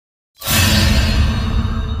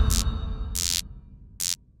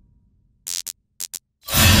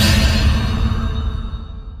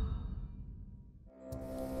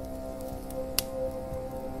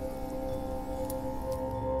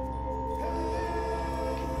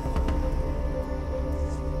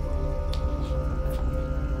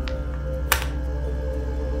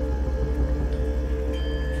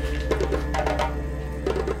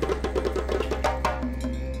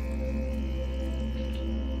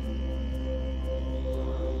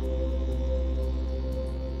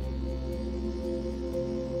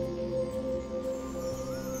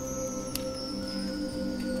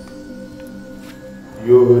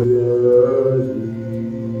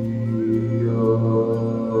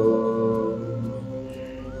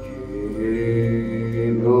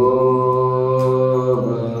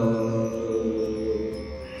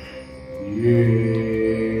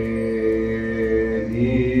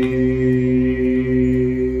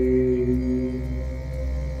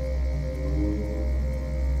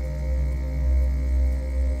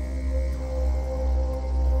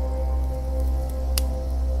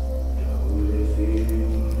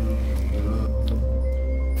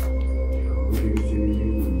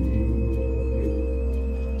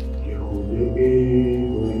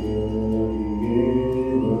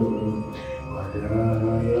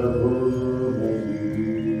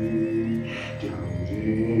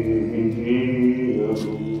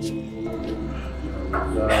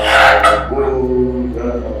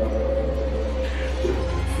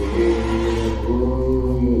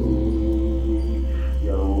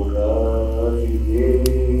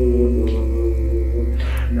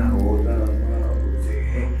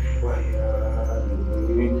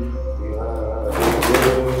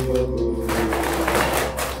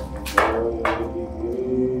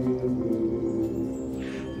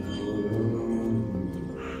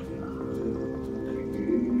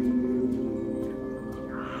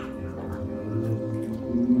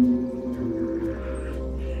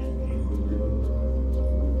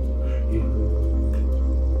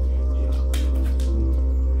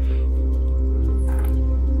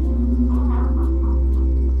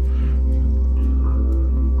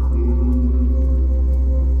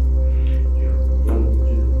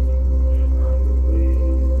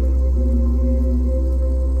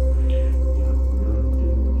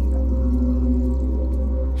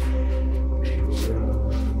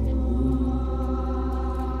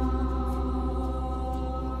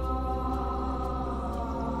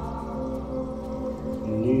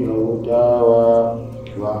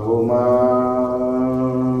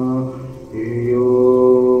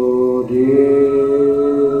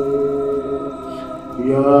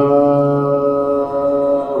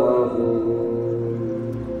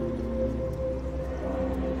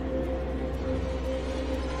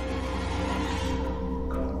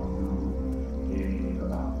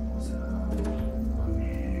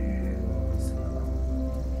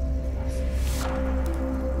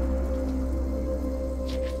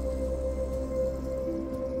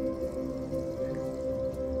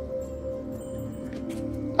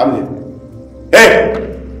Amne. Hey!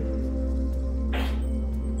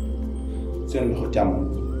 Seen loxo jàmm.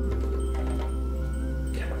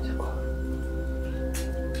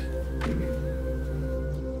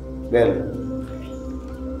 Benn.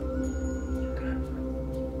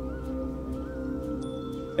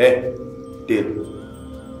 Hey, teel.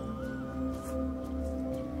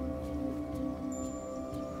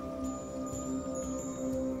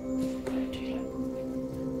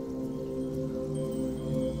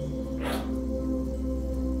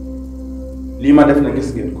 lii ma def na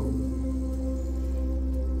gis ngeen ko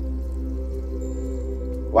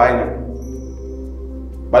waaye nag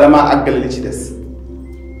bala maa àggale li ci des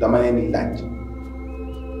dama leen di laaj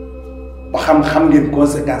ba xam ngeen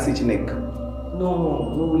conséquences yi ci nekk.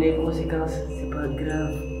 Non, les conséquences c'est pas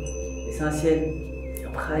grave, l'essentiel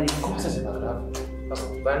après. Comment ça c'est pas grave? Parce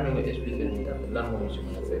que bàyyi nga expliquer ñu lan moo ci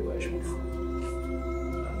mën a fay waaye je m'en fous.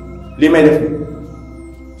 li may def nii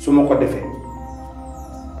su ma ko defee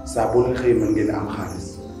saa boo leen xëy mën ngeen am xaalis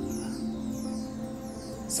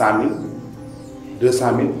 100 000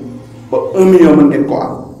 200 000 ba 1 million mën ngeen ko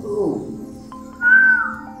am.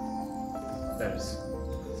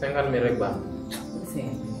 50 000 rek baax.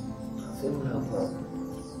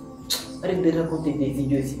 Arrête de raconter des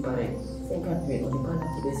idiots si pareils. 50 000, on n'est pas là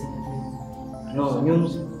pour des 50 000. Non, nous.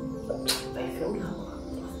 Allez, fais-le là.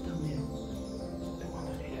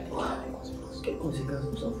 Quelles conséquences?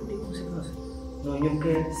 On s'en fout des conséquences. Non, nous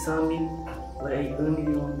avons 100 000, voilà, 1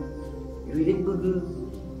 million. Il est bugueux.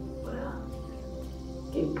 Voilà.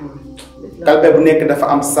 Quel boule. Kalpe bu nekk dafa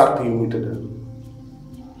am sart yu muy tëdd.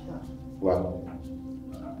 Waaw.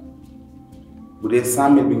 bu dee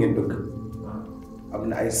 100 000 bi ngeen bëgg am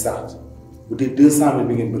na ay sart bu dee 200 000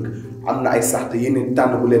 bi ngeen bëgg am na ay sart yeneen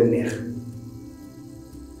tànn bu leen neex.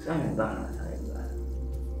 100 000 baax na.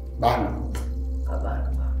 baax na. Ah baax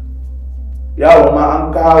na. Yawo ma am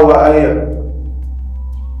kaawa aya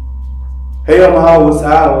heyo ma hawo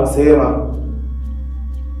saawo seema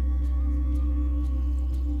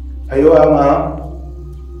ayo ama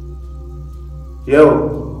yow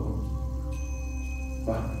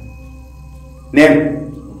neen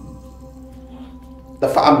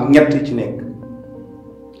dafa am ñett ci nekk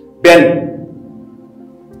benn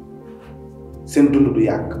seen dund du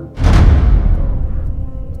yàgg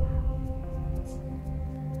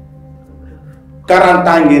 40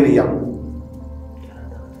 ans ngeen di yam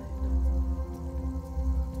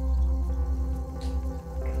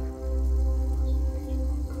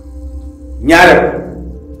ñaareel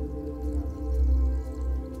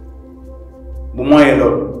bu moyee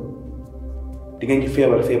loolu di ngeen ci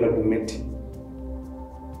feebar bu metti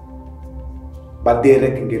ba dee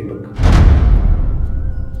rekk ngeen bëgg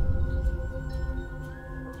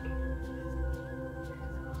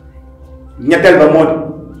ñetteel ba moo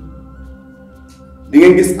di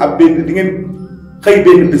ngeen gis ab benn di ngeen xëy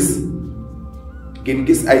benn bés ngeen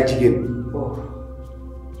gis ay jigéen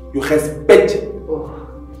yu xees pecc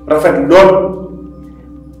rafet lool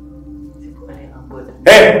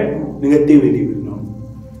ni nga téewee lii bi noonu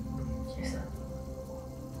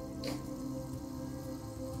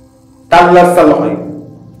tàllal sa loxo yi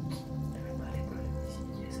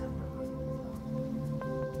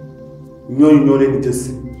ñooñu ñoo leen di jës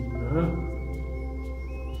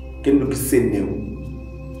kenn du gis seen néew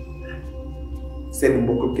seen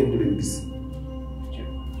mbokk kenn du leen gis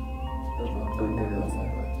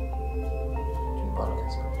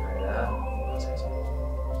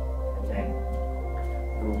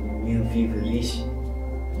mieux vivre riche,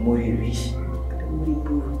 mourir riche que de mourir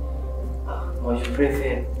pauvre. Ah, moi je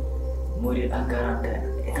préfère mourir à 40 ans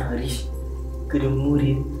étant riche que de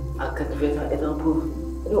mourir à 80 ans étant pauvre.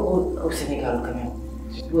 Nous, au Sénégal quand même.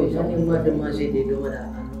 Oui, j'en ai marre de manger des domaines à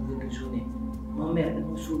longueur de journée. Ma mère, elle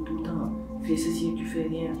me saoule tout le temps. Fais ceci, tu fais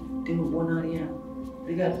rien, tu ne bon à rien.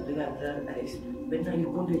 Regarde, Alex. Maintenant, il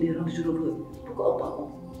conduit des rangs sur le feu. Pourquoi pas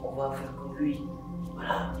on va faire comme lui?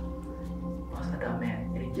 Voilà. Pense à ta mère,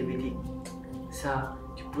 elle est diabétique. Ça,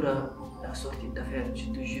 tu pourras la sortir d'affaire, je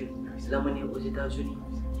te jure. L'amener aux États-Unis.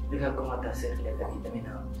 Regarde comment ta sœur est habillée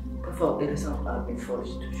maintenant. Parfois, elle ressemble à une folle,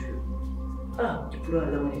 je te jure. Ah, tu pourras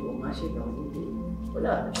l'amener au marché,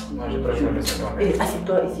 voilà. Moi, je préfère laisser toi. Eh,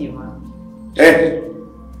 assieds-toi ici, moi.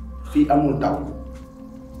 fii amul daw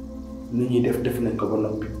nu ñuy def nañ ko ba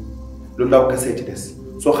noppi lu ndaw kese ci des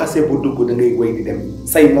soo xasee bu dugg da ngay wéy di dem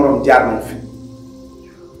say morom jaar nañ fi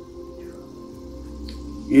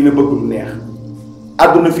yéen a bëgg lu neex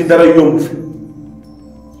àdduna fi dara yomb fi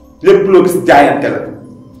lépp loo gis jaayante la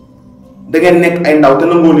da ngeen nekk ay ndaw te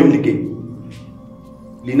nangoo leen liggéey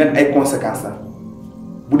lii nag ay conséquences la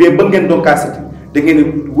bu dee bëgg ngeen doon kaasati da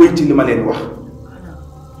ngeen wéy ci li ma leen wax.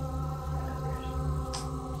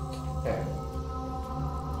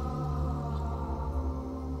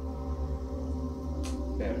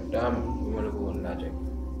 daam lu ma la bëggoon laaj rek.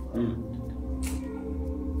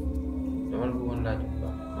 dama la bëggoon laaj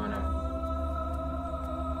maanaam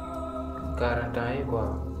 40 ans yi quoi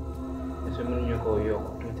est-ce que mënuñu koo yokk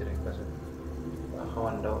tuuti rek parce que waa xaw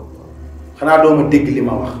a ndaw quoi. xanaa doo ma dégg li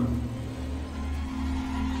ma wax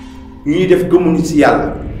ñuy def gëmuñu ci yàlla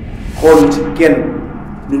xoolu ci kenn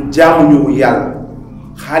ñun jaamuñu yàlla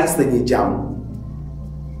xaalis lañuy jaamu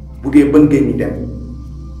bu dee bëgg ngeen ñu dem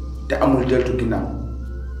te amul deltu ginnaaw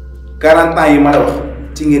 40 ans yi ma la wax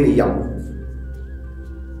ci ngeen di yam.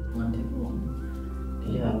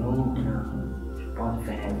 Déjà, nous, je pense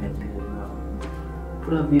faire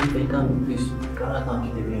pour vivre 20 ans de plus, 40 ans, tu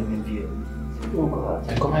deviens même vieux. C'est bon quoi.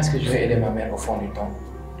 Mais comment est-ce que je vais aider ma mère au fond du temps?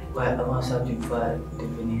 Ouais, avant ça, tu vas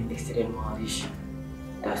devenir extrêmement riche.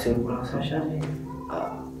 Ta sœur pourra s'en charger.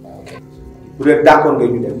 Ah, ok. Vous êtes d'accord nga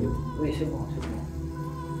ñu dem? Oui, c'est bon, c'est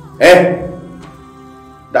bon.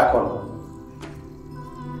 D'accord.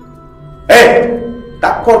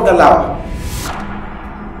 D'accord nga laa wax.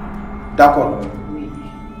 D'accord. Oui.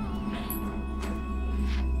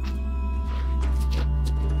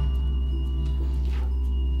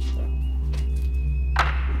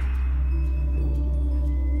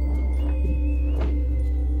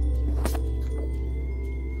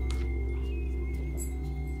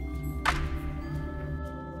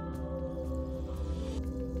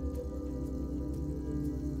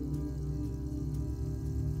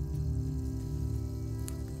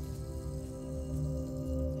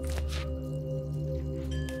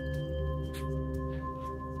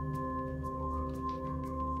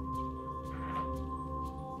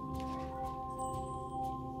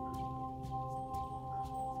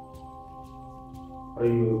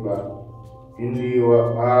 أيوبا إني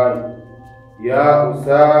وقال يا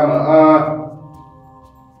أسامة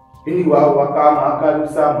إني وقام أكاد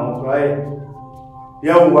أسامة وقال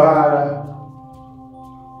يا وارا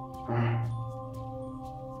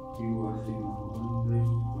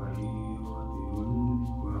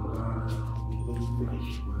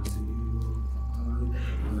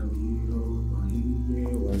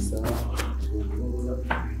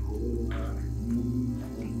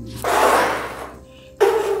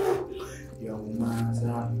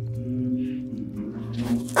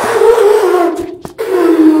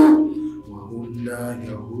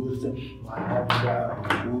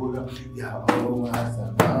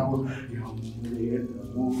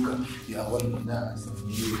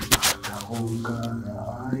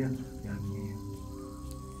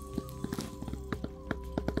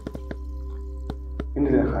indi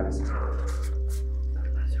leen xaalis.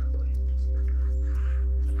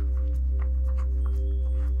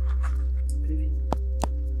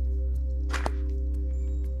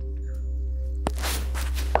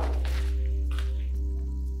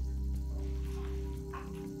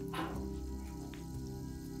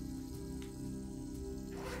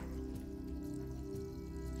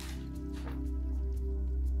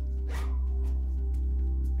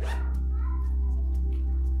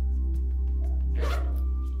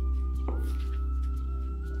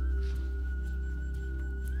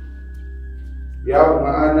 Yau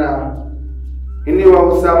ma'ana ini wa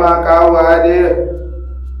usama ka wade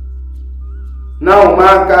nau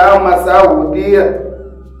ma ka masaudia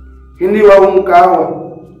ini wa umkawa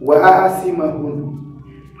wa asimahun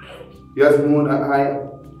yasmuna ay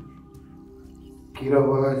kira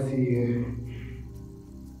wasi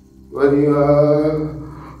wadiya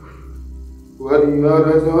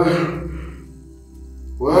rasul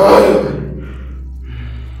wa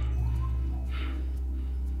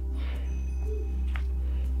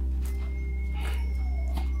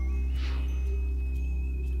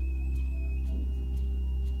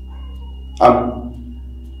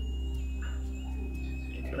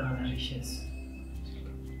La richesse.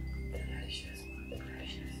 La richesse.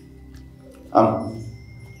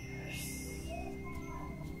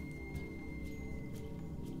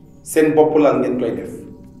 Seen bopp la ngeen koy def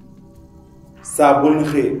saa bu ñu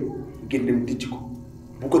xëyee ngeen dem tijji ko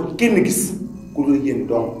bu ko kenn gis ku dul yéen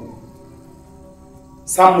doom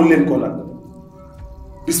sàmm leen ko nag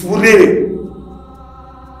bis bu réeree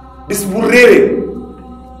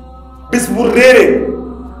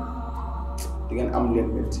di ngeen am leen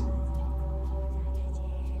metti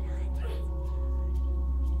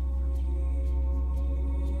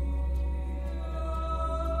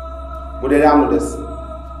bu dee am lu des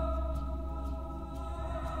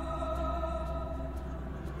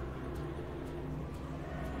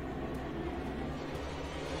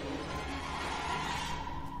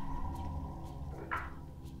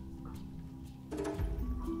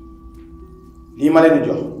lii ma leen di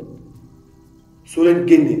jox soo leen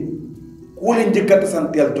génnee ku leen njëkkat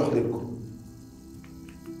santeel jox leen ko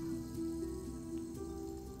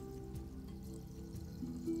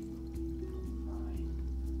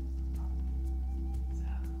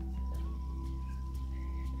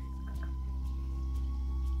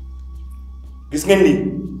gis ngeen lii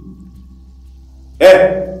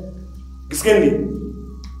gis ngeen lii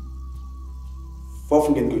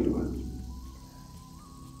foofu ngeen koy dugal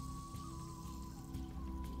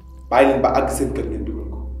bàyyi leen ba àgg seen kër ngeen dugal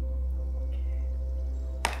ko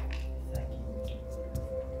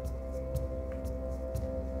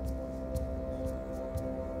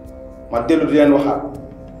ma dellu di leen waxaat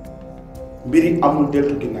mbir yi amul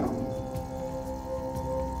deltu ginnaaw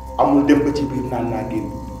amul dem ba ci biir naan naa génn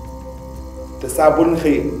te saa bu ñu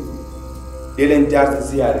xëyee dee leen jaar ci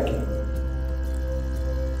ziyaare ki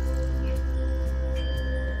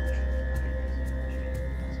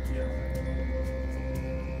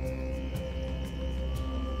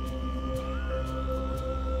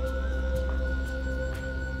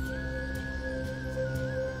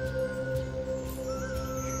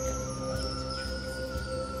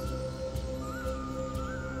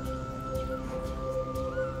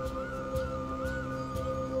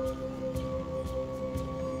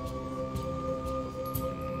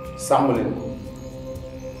sàmm leen ko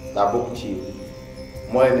daa bokk ci yéen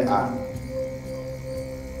moo leen di aar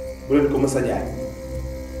bu leen ko mës a jaay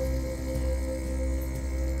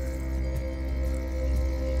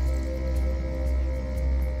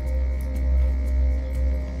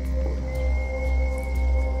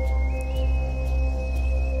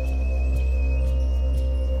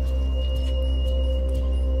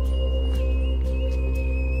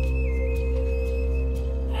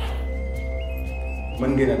mën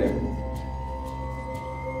ngeen a dem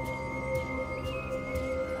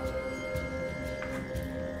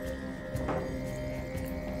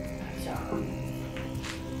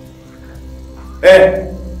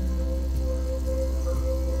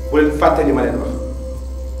bu leen fàtte li ma leen wax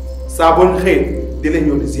saa bu ñu xëyee di leen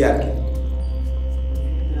ñëw di ziyaar ki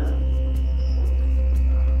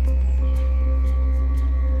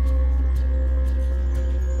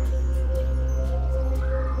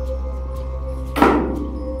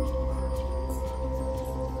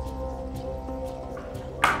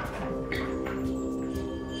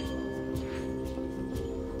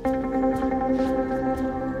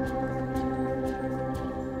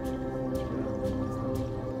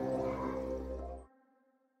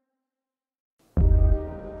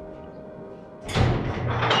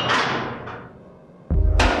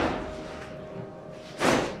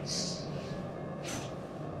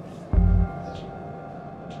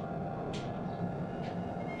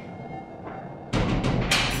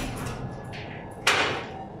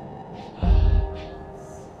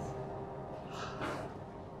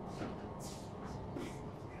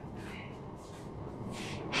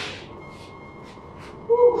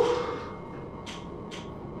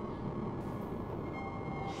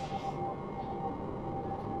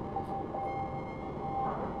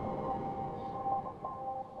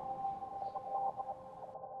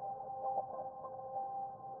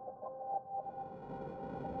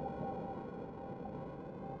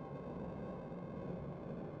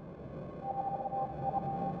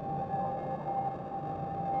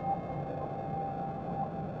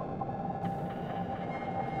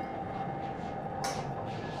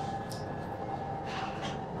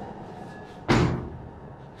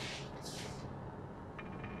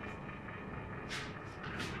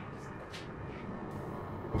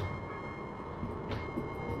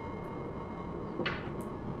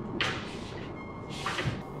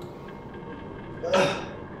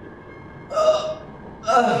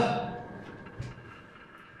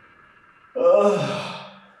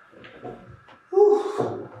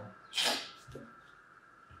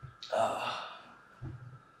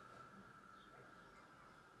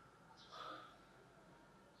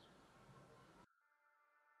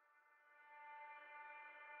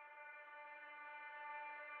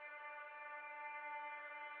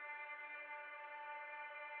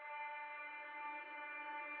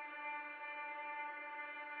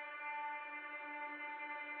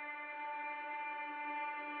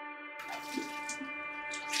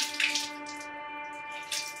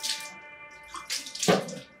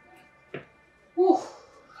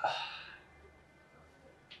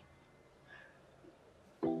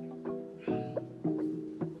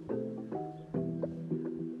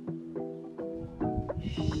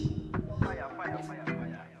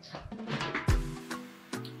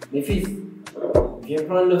Mes fils, viens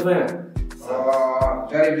prendre le vin.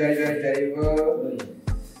 J'arrive. Oui.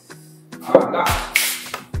 Ah là.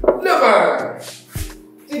 Le vin.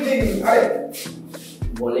 Allez.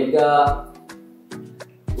 Bon les gars,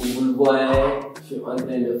 comme vous le voyez, je suis en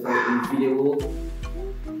train de faire une vidéo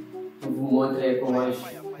pour vous montrer comment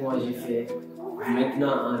j'ai fait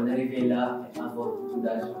maintenant en arriver là et avoir beaucoup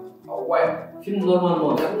d'argent. Oh ouais. Filme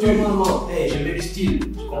normalement. Hey, j'aime le style.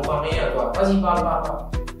 Je comprends rien toi. Vas-y, parle.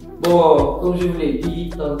 Bon, comme je vous l'ai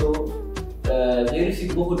dit tantôt, j'ai reçu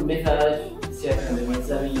beaucoup de messages, certains de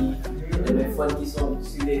mes amis, de mes fans qui sont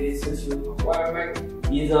sur les réseaux sociaux. Ouais, mec.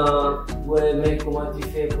 Disant, ouais mec, comment tu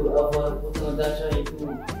fais pour avoir autant d'argent et tout.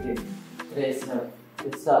 C'est très simple.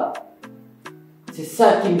 C'est ça. C'est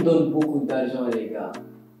ça qui me donne beaucoup d'argent, les gars.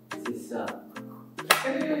 C'est ça.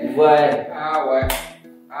 Ouais. Ah ouais.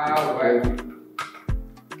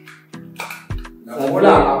 La Ça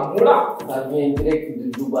moula. Ça vient direct de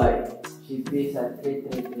Dubaï. J'ai payé ça très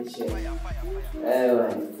cher. Eh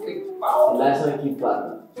ouais. C'est l'argent qui parle.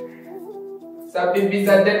 Ça pipi,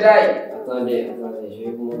 ça détaille. Attendez, je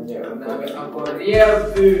vais vous montrer. On n'avait encore rien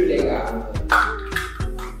vu, les gars.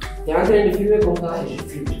 T'es en train de filmer comme ça? Je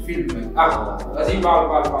filme. Ah, vas-y, parle.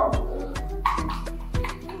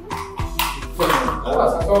 Ah,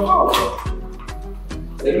 ça sort pas.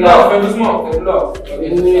 C'est de l'or, fais doucement, c'est de l'or.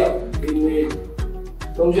 Une minute.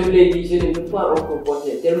 Comme je vous l'ai dit, je ne peux pas encore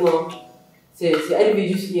porter tellement. C'est arrivé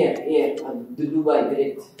juste hier, de Dubaï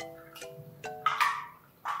direct.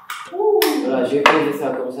 Voilà, je vais poser ça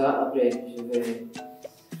comme ça, après je vais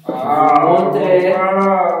vous montrer.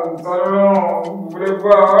 Vous voulez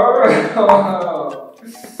pas?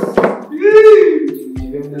 Je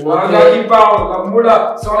vais vous montrer. Là qui parle, la moula,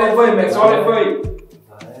 sors les feuilles, mec, sors les feuilles. Ouais.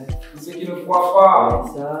 Tous ceux qui ne croient pas.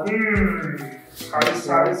 Ça.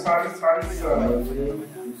 Salut.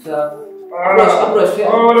 Tout ça. Approche, fais.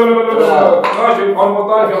 Oh là. Non, je vais prendre mon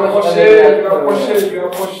temps, je vais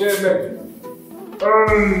approcher, mec.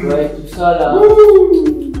 Ouais, tout ça là.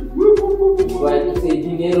 Ouais, tous ces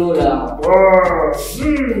dineros là.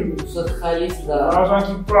 Tout ce khalis là. L'argent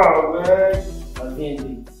qui parle, mec. Ça vient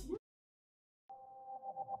d'ici.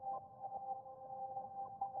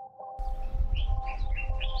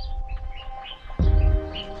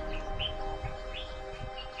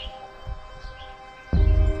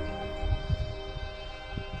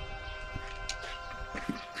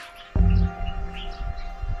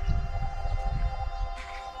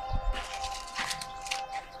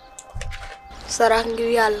 Sarax ngir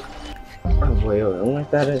yàlla. Ah boy, yow nga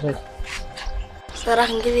tardé rek. Sarax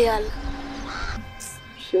ngir yàlla.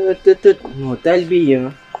 Non taal bii yi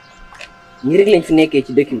ñi rek lañ fi nekkee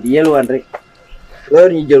ci dëkk bi di yelwaan rek.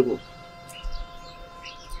 Loolu ñu jël ko.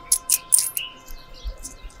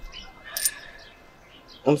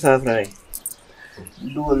 am 100 francs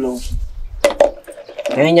yi. dugal loo.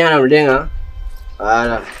 Ngay ñaanal dégg nga.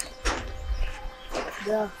 Voilà.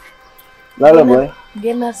 Waaw. Lala boy.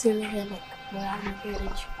 Génnal si li nga nekk balaa nga koy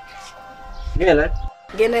rëcc. Lii la.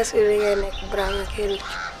 Génnal si li nga nekk balaa nga koy rëcc.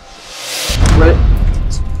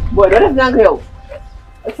 Boy doo def ndànk yow.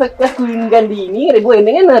 Ak sa casque yu ngand yi nii rek boy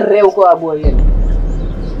da ngeen a réew quoi boy yéen.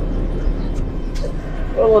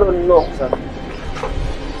 Loolu waroon noox sax.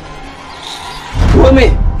 Wame.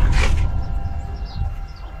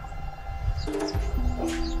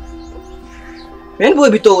 Men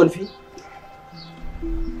boy bi toogoon fii.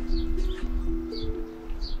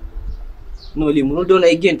 Non lii mënul doon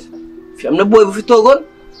ay gént. Fi am na boy bu fi toogoon.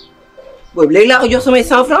 Boy bi léegi laa ko jox samay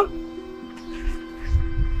 100 francs.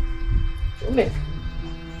 Wame.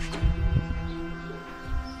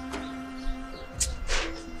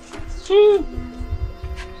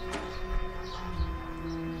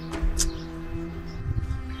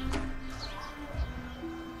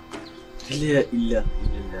 La ilaha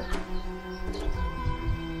illallah.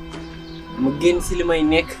 ma génn si li may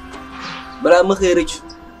nekk balaa ma xëy rëcc.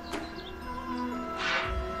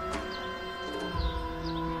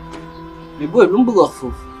 mais booy lu mu bëgg a wax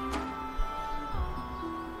foofu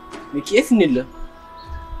mais kii est nit la.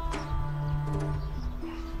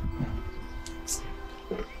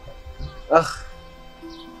 ah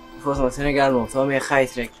il faut sama Sénégal moom soo amee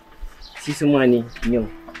xaalis rek si su ma nii ñëw.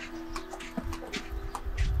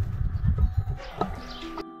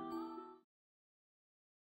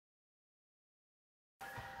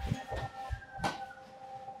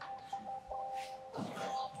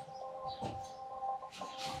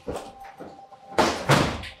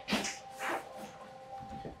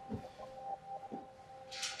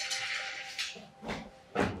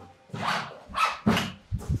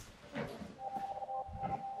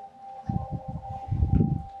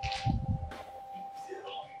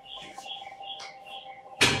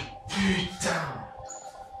 Putain.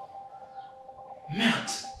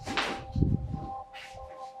 Merde.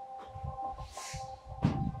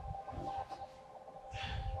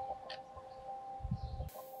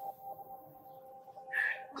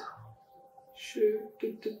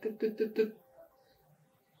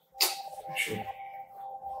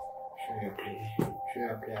 Je vais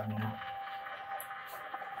appeler Amina.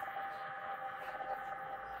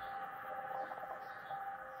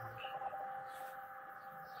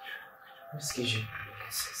 Où est-ce que j'ai pu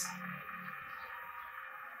laisser ça?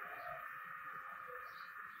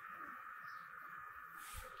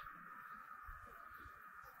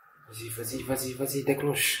 Vas-y,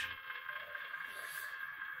 déclenche.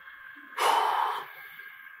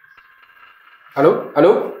 Allô,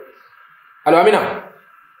 Amina?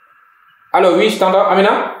 Allô, oui, je t'entends,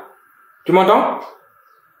 Amina? Tu m'entends?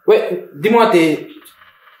 Ouais, dis-moi,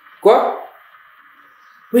 Quoi?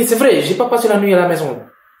 Oui, c'est vrai, j'ai pas passé la nuit à la maison.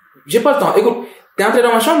 J'ai pas le temps. Écoute, t'es entré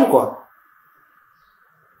dans ma chambre ou quoi?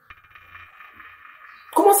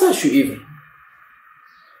 Comment ça, je suis ivre?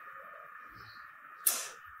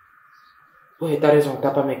 Ouais, t'as raison,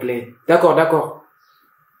 t'as pas mes clés. D'accord.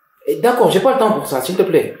 D'accord, j'ai pas le temps pour ça, s'il te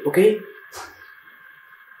plaît, ok?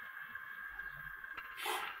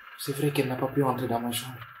 C'est vrai qu'elle n'a pas pu entrer dans ma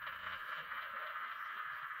chambre.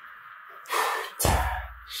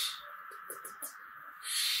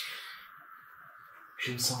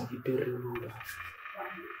 Je me sens hyper relou là.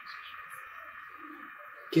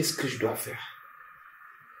 Qu'est-ce que je dois faire?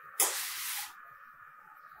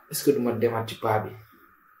 Est-ce que je me démarre pas bien?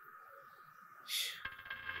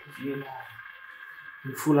 Ce vieux là.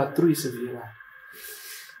 Il me fout la trouille ce vieux là.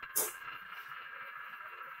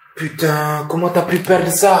 Putain, comment t'as pu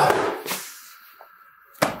perdre ça?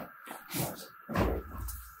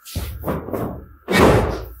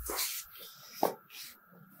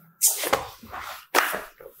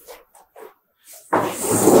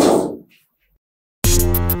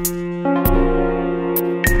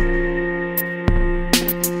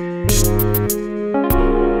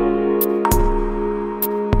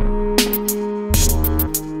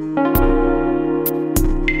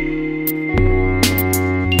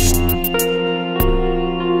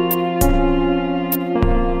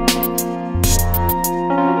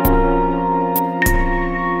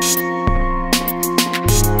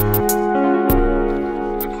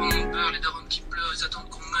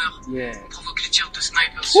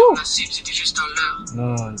 sur la cible, c'était juste un leurre.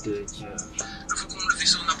 Non, de Dieu. Le faucon, le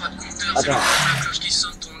vaisseau n'a pas de compteur. C'est la cloche qui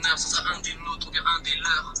sonne ton heure, ça sera un des nôtres ou bien un des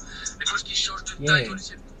leurs. Les cloches qui changent de taille au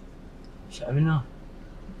lycée. Mais non.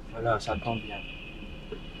 Voilà, ça tombe bien.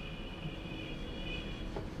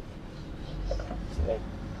 C'est elle.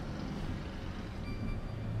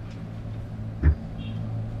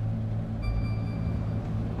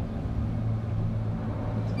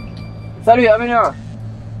 Salut Amina.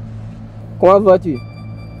 Comment vas-tu?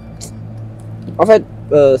 En fait,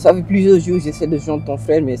 ça fait plusieurs jours que j'essaie de joindre ton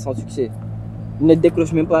frère mais sans succès. Il ne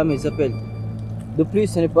décroche même pas mes appels. De plus,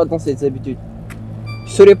 ce n'est pas dans ses habitudes. Je ne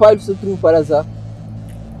saurais pas où il se trouve par hasard.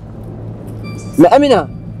 Mais Amina,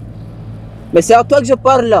 mais c'est à toi que je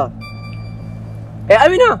parle là. Et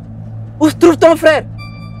Amina, où se trouve ton frère?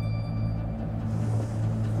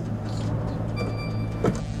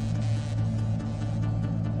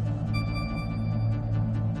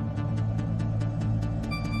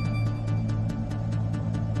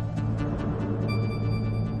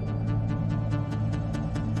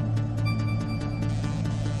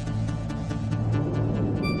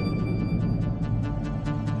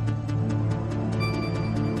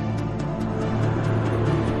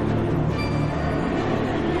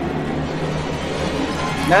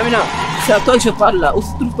 Mais Amina, c'est à toi que je parle là. Où se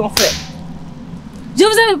trouve ton frère? Je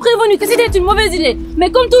vous avais prévenu que c'était une mauvaise idée. Mais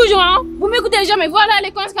comme toujours, hein, vous m'écoutez jamais. Voilà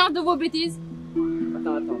les conséquences de vos bêtises.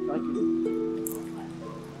 Attends, tranquille.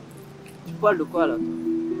 parles de quoi là?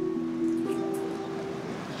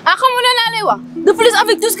 Ah, comment on allait voir? De plus,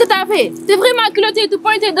 avec tout ce que t'as fait, t'es vraiment culotté et te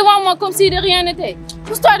pointer devant moi comme si de rien n'était.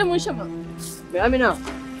 Pousse-toi de mon chemin. Mais Amina,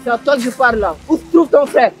 c'est à toi que je parle là. Où se trouve ton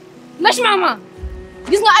frère? Lâche maman.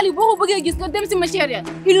 Gis nga Ali, boo ko bëggee gis nga dem si ma chérie.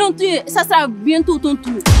 Ils l'ont tué, ça sera bientôt ton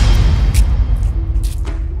tour.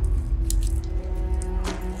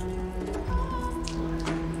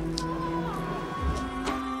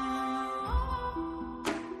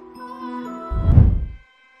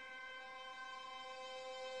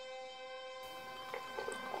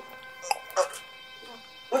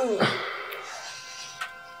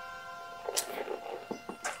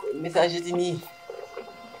 Message yi nii.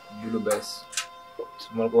 Bouleversé. su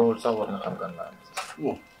ma la ko waxul sax war nga xam kan laa.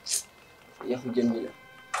 Yaxu jën bi la.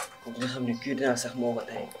 Comme nga xam ne kii dinaa sax moo ko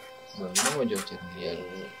tey. bon li ma jox ci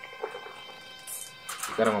yàlla. ci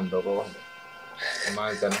kanamam doo ko wax de. maa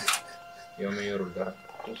ngi kan yow mi yorul dara.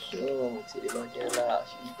 Non, célibataire là,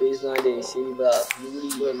 je suis paysan des célibats.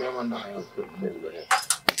 loolu mais man naa yow pour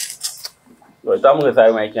loolu tàmm nga saa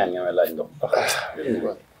yu may caan nga may laaj ndox.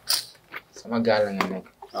 sama gaal la nga nekk.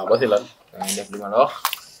 ah ba si lan. da ngay def li ma la wax.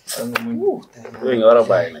 yooyu nga war a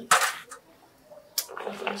bàyyi nag.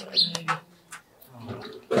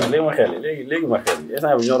 léegi ma xel léegi ma xel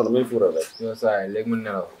instant bi ñor na muy fuural rek. yow saa yi léegi mu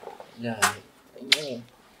nelaw.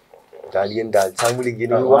 daal yéen daal sànq léegi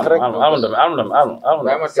yéen a ngi wax rek.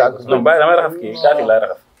 bàyyi damay raxas kii kaati laay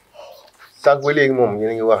raxas. sànq ba léegi moom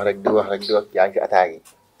yéen a ngi wax rek di wax yaa ngi ci attaque yi.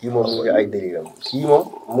 kii moom mu ngi ay délire kii moom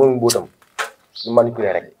mooy mbóotam ñu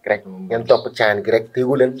manipuler rek ngeen topp caan gi rek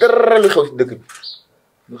tegu leen dara lu xew si dëkk bi.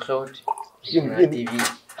 lu xewati. yéen TV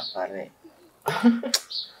appareil.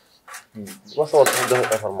 ma sawar sax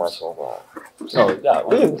joxe information quoi. non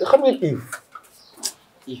waaw yéen xam ngeen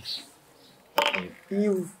Yves.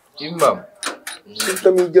 Yves mbaam. Yves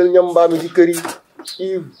tamit jël ñam mbaam yi ci kër yi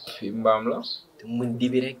Yves. fii mbaam la. te mën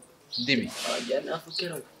dibi rek. dibi. waaw jaar naa fa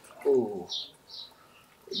keroog. oh.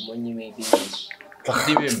 moo ñemee dibi.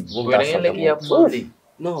 dibi boobu da ngeen lekk yàpp moom léegi.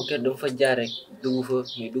 non keroog dama fa jaar rek dugg fa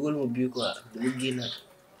mais dugal ma bii quoi dama génnaat.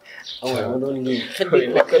 ma doon lii xet bi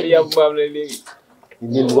lekk yàpp mbaam la léegi.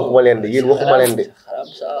 yéen waxuma leen de xaram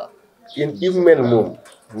sa yéen Yves mel moom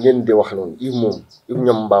ngeen di wax noonu Yves moom Yves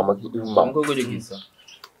ñam mbaam ak Yves mbaam. ko gëj a gis sax.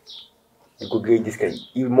 di ko gëj gis kay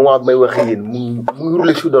Yves moment bi may waxee yéen mu ngi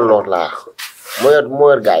roulé sur de l'or laa moo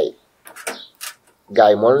yor gars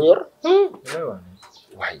yi moo leen yor.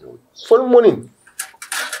 waaye yow fol monin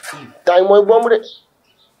taay mooy bomb de.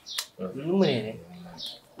 lu mu ne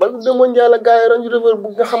parce que demoon Ndiaye la gars yi range rover bu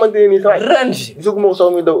nga xamante ne nii saa yi. range gisaguma ko sax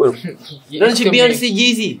muy daw Europe. range bien si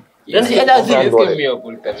Jay-Z. range si États-Unis. est-ce que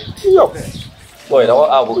mieux tamit. yow. booy dama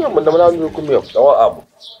aabu. yow man dama laa nuyu ko mu yokk. dama aabu.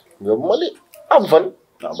 yow ma de aabu fan.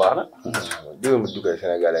 waaw baax na. dégg nga duggee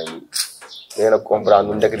Sénégalais yi. da ngeen a comprendre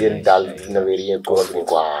nu ndek leen daal vous n'avez rien compris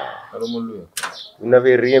quoi. vous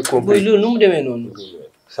n'avez rien compris. boy loolu nu mu demee noonu.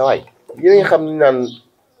 sa waay yéen a ngi xam ni naan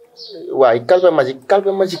waaye Kalpe Magik.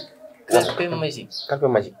 Kalpe Magik.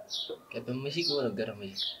 Kalpe Magik wala Gara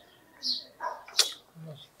Magik.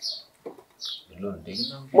 loolu dégg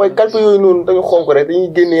naa. mooy kalpe yooyu noonu dañu xonk rek dañuy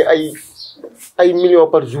génnee ay millions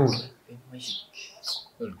par jour.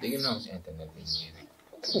 loolu dégg naa si internet bi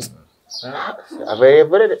ah affaire yi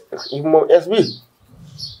vrai de moom es bi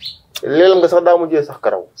léeg nga sax daa mujjee sax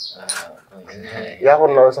karaw.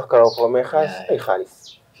 yaaxoon na sax karaw foofu mais xaalis. xaalis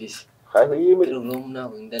la yéeme. romb naa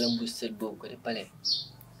ko ndalam bu set boobu ko de pale.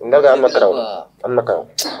 ndaga am na karaw waaw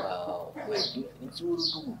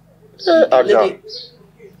argent.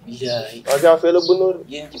 argent fait le bonheur.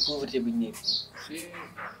 yéen ci pauvreté bi nekk.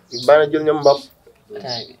 bàyyi na jël ñoom mbaam.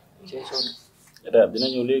 ataay bi c'est sonn. état dina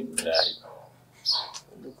ñëw léegi.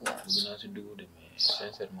 dinaa si dugg de mais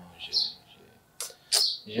sincèrement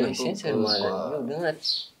oui sincèrement la yow da nga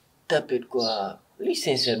tapé quoi lui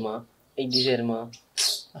sincèrement et légèrement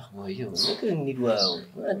ah mooy yow nekk nit waaw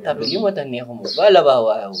nga tapé li ma tax neexuma ba là-bas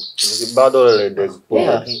waaw. si baadoolo lay dégg.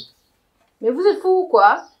 Mais vous êtes fous ou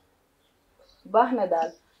quoi? Baax na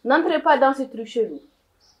daal. N'entrez pas dans ces trucs chelous.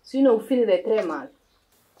 Sinon vous finirez très mal.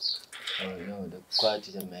 yow de quoi tu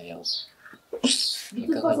te mets yow. De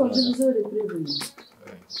toute façon je vous aurais prévenu.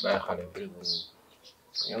 bàyyi xale prévenu.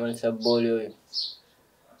 yamal sa bool yooyu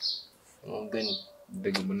moom gën.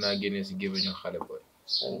 dëgg mën naa génnee si gémmiñu xale booy.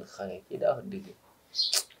 xale kii daa wax dëgg.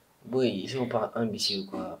 boy ils sont pas ambitieux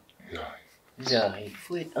quoi. genre il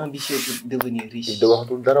faut être ambitieux pour devenir riche. da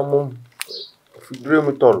waxatul dara moom fi réew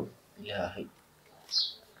mi toll.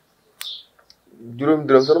 juróomi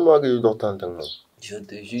dërëm sax maa ngi dox tànn ak moom. je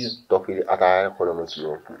te jure. toog fii di ataaya xoolal ma ci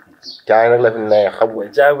yow. caay nag la fi neex xam nga.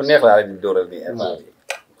 caay bu neex laa rek di dóoral nii instant bi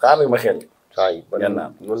xaar ma xel. saa yi yan naa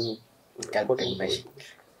Kalpe Magik.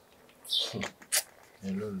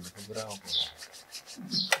 Mais loolu dafa garaaw ko.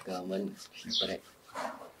 Gaaw man je suis prêt.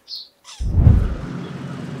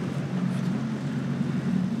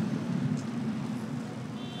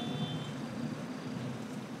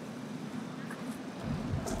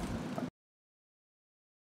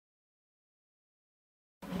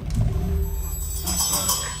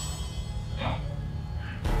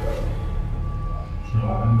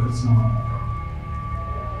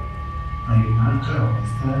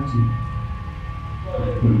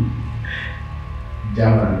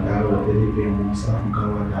 Jangan tahu dari pengusaha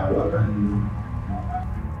kawan tahu akan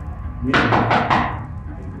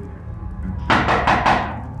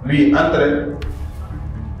oui entre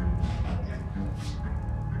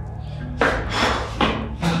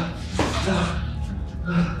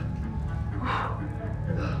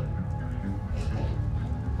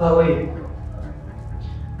Ah oui.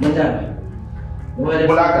 Madame.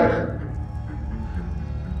 Bolakar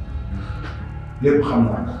lépp xam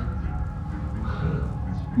naa ko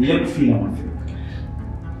lépp fii la ma fekk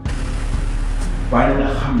waaye nga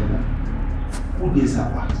xam ne nag pour de sa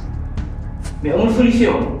part Mais amul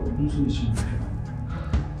solution. amul solution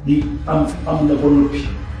li am na ba noppi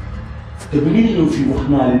te bu ngeen ñëw fii wax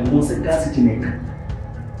naa leen conséquences yi ci nekk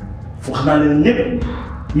wax naa leen lépp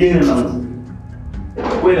yéen a nangu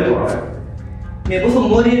koy la ko waxee. Mais ba fa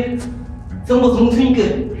moo réer sama bos mu suñu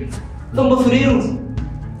kër sama bos réerul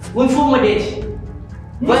woon foofu ma denc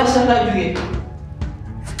voyage sax laa jógee.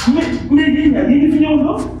 mais yéen ñaar yéen fi ñëwoon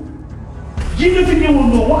noonu yéen fi ñëwoon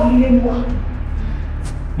noonu wax li ngeen wax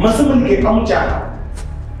man sama liggéey amul caaxaan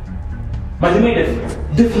man li may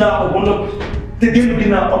def naa ko ba noppi te dellu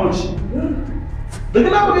ginnaaw amul ci da nga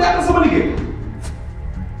naa bëgg a yàq sama liggéey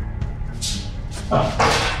ah.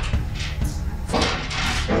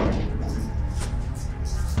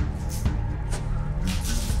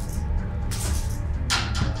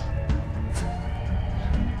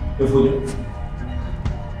 Foo jëm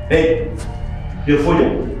yow foo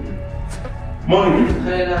jëm moo ngi nii.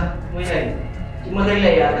 xale la mooy yaay ci ma rek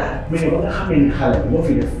lay yaakaar. mais ba nga xamee ni xale bi moo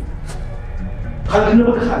fi def xale dina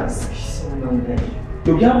bëgg xaalis.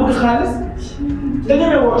 yow yaa bëgg xaalis da nga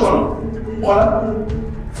ne woo coono xoolal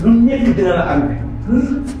lu nekk dina la ànd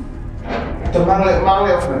te maa ngi lay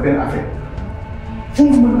wax na benn affaire fu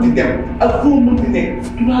mu mën di dem ak fu mu mën di nekk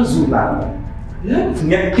 3 jours laa la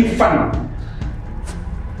ñetti fan.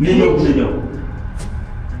 li ñëw dina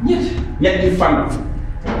ñëw ñetti fan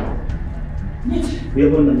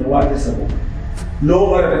yóbboon nañu waate sa bopp loo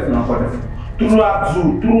war a def naa ko def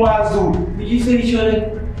 3 jours. bi ci solution rek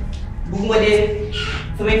bugguma dee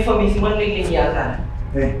samay famille si man rek lañu yaakaar.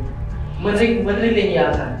 man rek lañu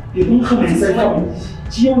yaakaar. te bu nga xam ne say famille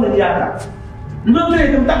ci yow lañu yaakaar lu nga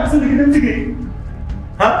tëjee dem tàgg sa liggéey dem liggéey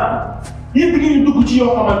ah yéen ngeen dugg ci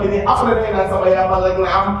yoo xamante ni après da ngay naan sama yaakaar rek la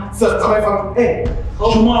am samay famille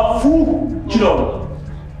je m'en fous ci loolu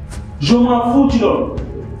je m'en fous ci loolu.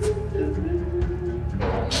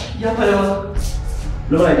 jàppale ma.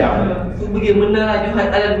 lu ma la jàppale. su bëggee mën naa laa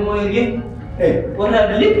joxaat alal bi ma yor yëpp. war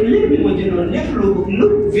naa lépp li ma jëndoon lépp loo bëgg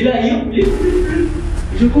lépp villa yëpp lépp.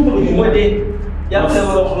 je comprends que ma dee. jàppale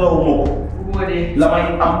ma soxlawu ma ko. ma dee. la may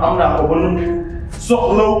am naa ko ba noppi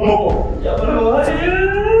soxlawu ma ko. jàppale ma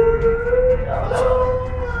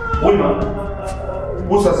wuy ma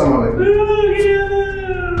puusal sama wet.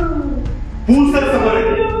 puusal sama wet.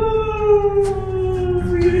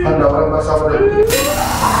 xam naa wala ma sama wet.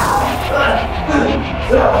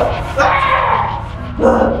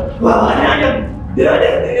 waaw dinaa dem dinaa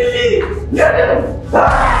dem dinaa dem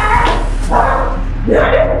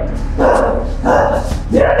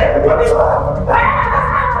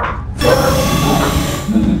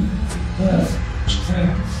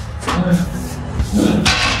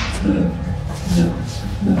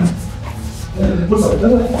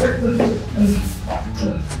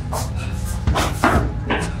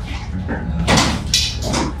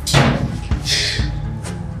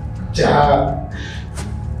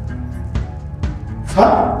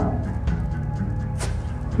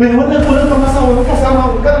Mais wannan kamar sama wani kasa ma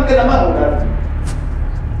kan ka da ma wannan.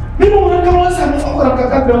 Ni mo wannan kamar sama ko kan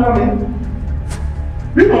ka da ma ne.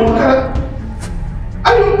 Ni mo kan.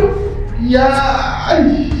 Ayo ya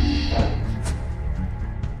ai.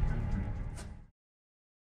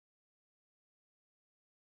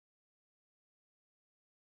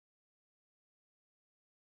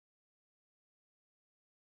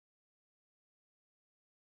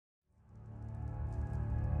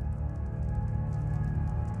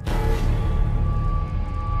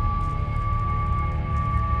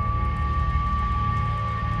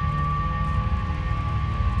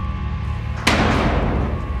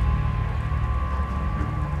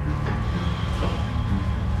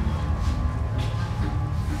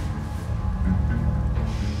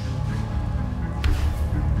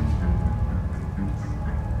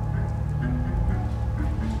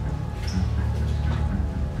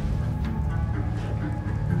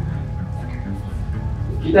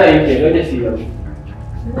 Kita yang kira dia sih ya.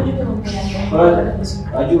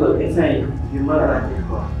 Juga saya gimana aja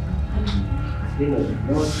kok. Ini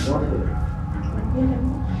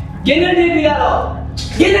Gena lagi ya lo.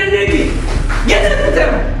 Gena lagi. Gena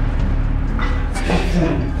betul.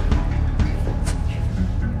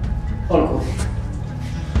 Holko.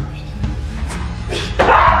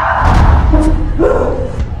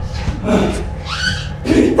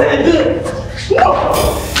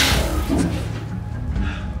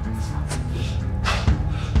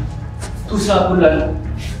 Tout ça pour la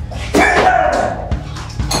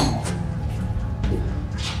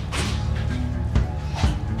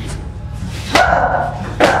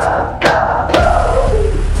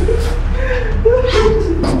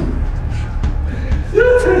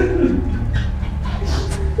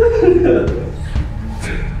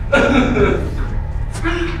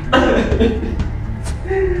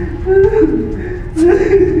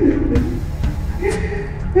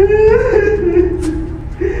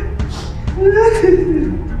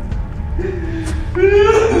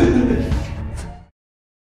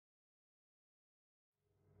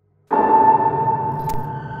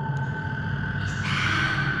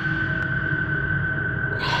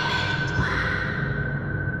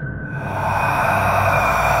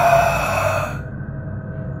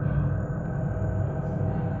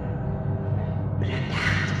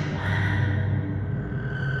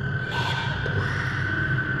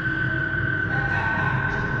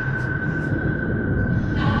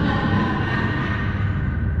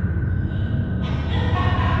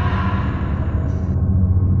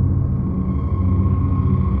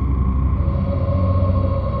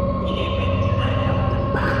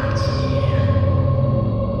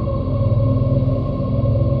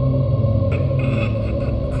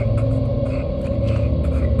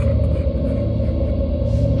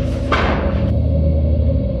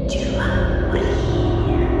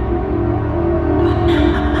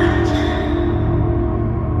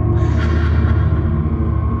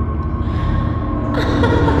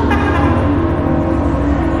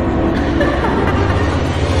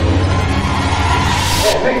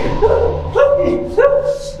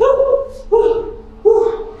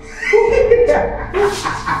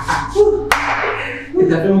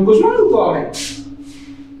T'as fait un cauchemar ou quoi, mec?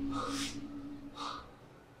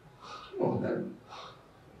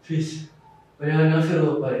 Fils, on est en affaire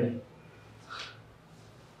au palais.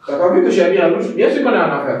 T'as pas vu que je suis habillé en rouge? Bien sûr qu'on est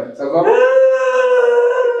en affaire. Ça va?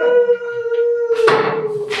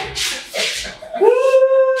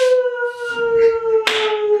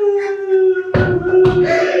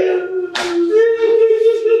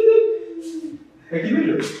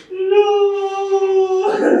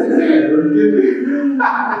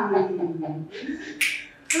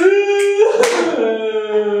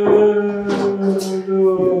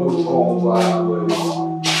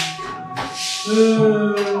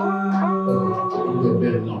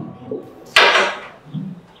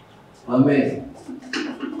 Amém.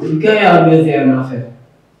 Quem é a minha na fé?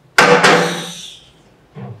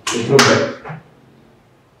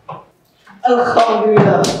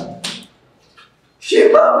 Alhamdulillah.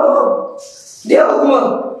 Shibabo. Dia alguma.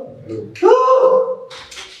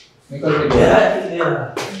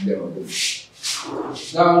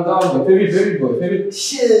 Não, fais vite, boy, fais vite.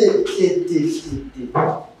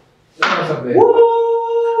 Comment ça fait?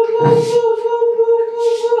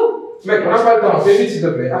 Mec, on n'a pas le temps, fais vite s'il te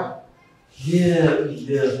plaît. Ah.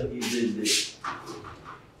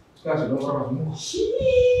 Ça, c'est donc vraiment bon.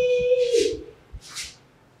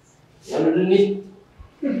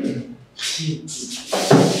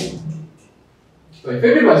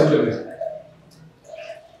 Fais vite, s'il te plaît.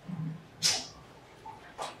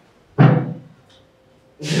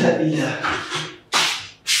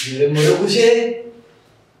 Je vais me recoucher.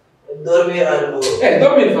 Dormir à nouveau. Eh,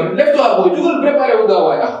 dormir, femme. Lève-toi, boy. Tu veux le préparer au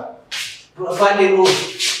gars, Pour faire des mots.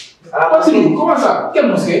 Comment ça? Quel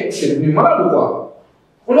mosquée? C'est devenu malade ou quoi?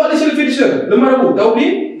 On doit aller chez le féticheur, le marabout, t'as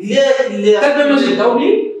oublié? Il est. Kalpe Magik, t'as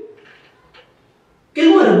oublié?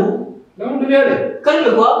 Quel marabout? Là, on devait aller.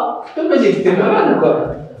 Kalpe quoi? Kalpe Magik, t'es malade ou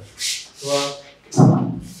quoi?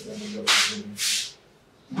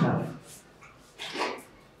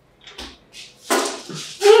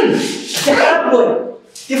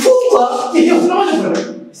 T'es fou quoi?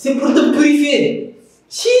 C'est pour te purifier.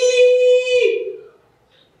 Si.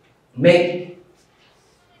 Mec.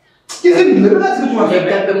 Qu'est-ce que tu m'as fait?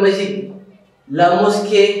 Kalpe Magik. La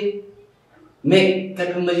mosquée. Mec,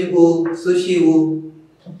 Kalpe Magik ou sorcier ou.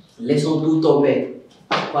 Laissons tout tomber.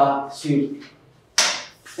 Pas sûr.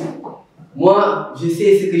 Moi, je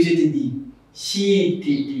sais ce que je te dis.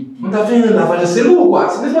 Si. On t'a fait un lavage de cerveau ou quoi?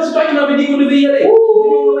 C'est pas toi qui m'avais dit qu'on devait y aller.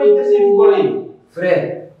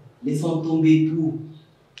 Frère, laissons tomber tout.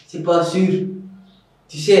 C'est pas sûr.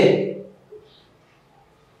 Tu sais,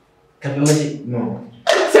 Kalpe Magik. Non.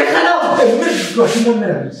 C'est haram. Toi, tu m'en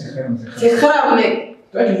mets. C'est haram, mec.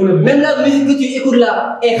 Toi, tu voulais. Même la musique que tu écoutes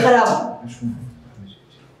là est haram.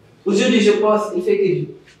 Aujourd'hui, je pense, il fait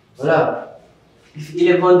que... Voilà. Il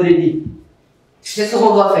est vendredi. C'est ce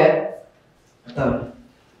qu'on va faire. Attends.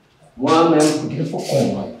 Moi-même. Il faut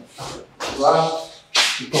qu'on va. Voilà.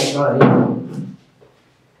 Tu comprends rien.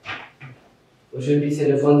 Aujourd'hui, c'est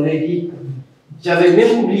le vendredi. J'avais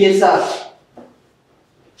même oublié ça.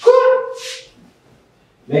 Quoi?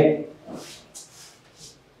 Mec.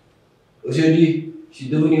 Aujourd'hui, je suis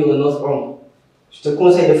devenu un autre homme. Je te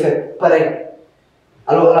conseille de faire pareil.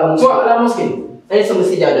 Alors, à la mosquée. Toi, à la mosquée. Allez, ça me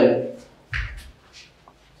dit Adam.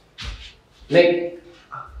 Mec,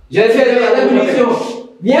 je vais faire les ablutions.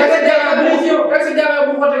 Viens faire des ablutions. Qu'est-ce que tu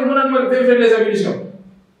as pour voter pour faire les ablutions?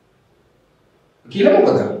 Qui l'a mon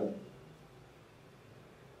gars?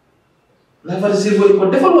 La va se voler pour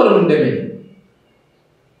défendre wala lu demee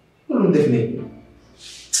lu def nii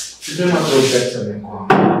c'est vraiment trop personnel quoi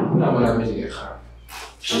na ma la musique xaar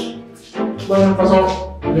bonne façon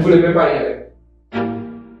je voulais même pas y aller.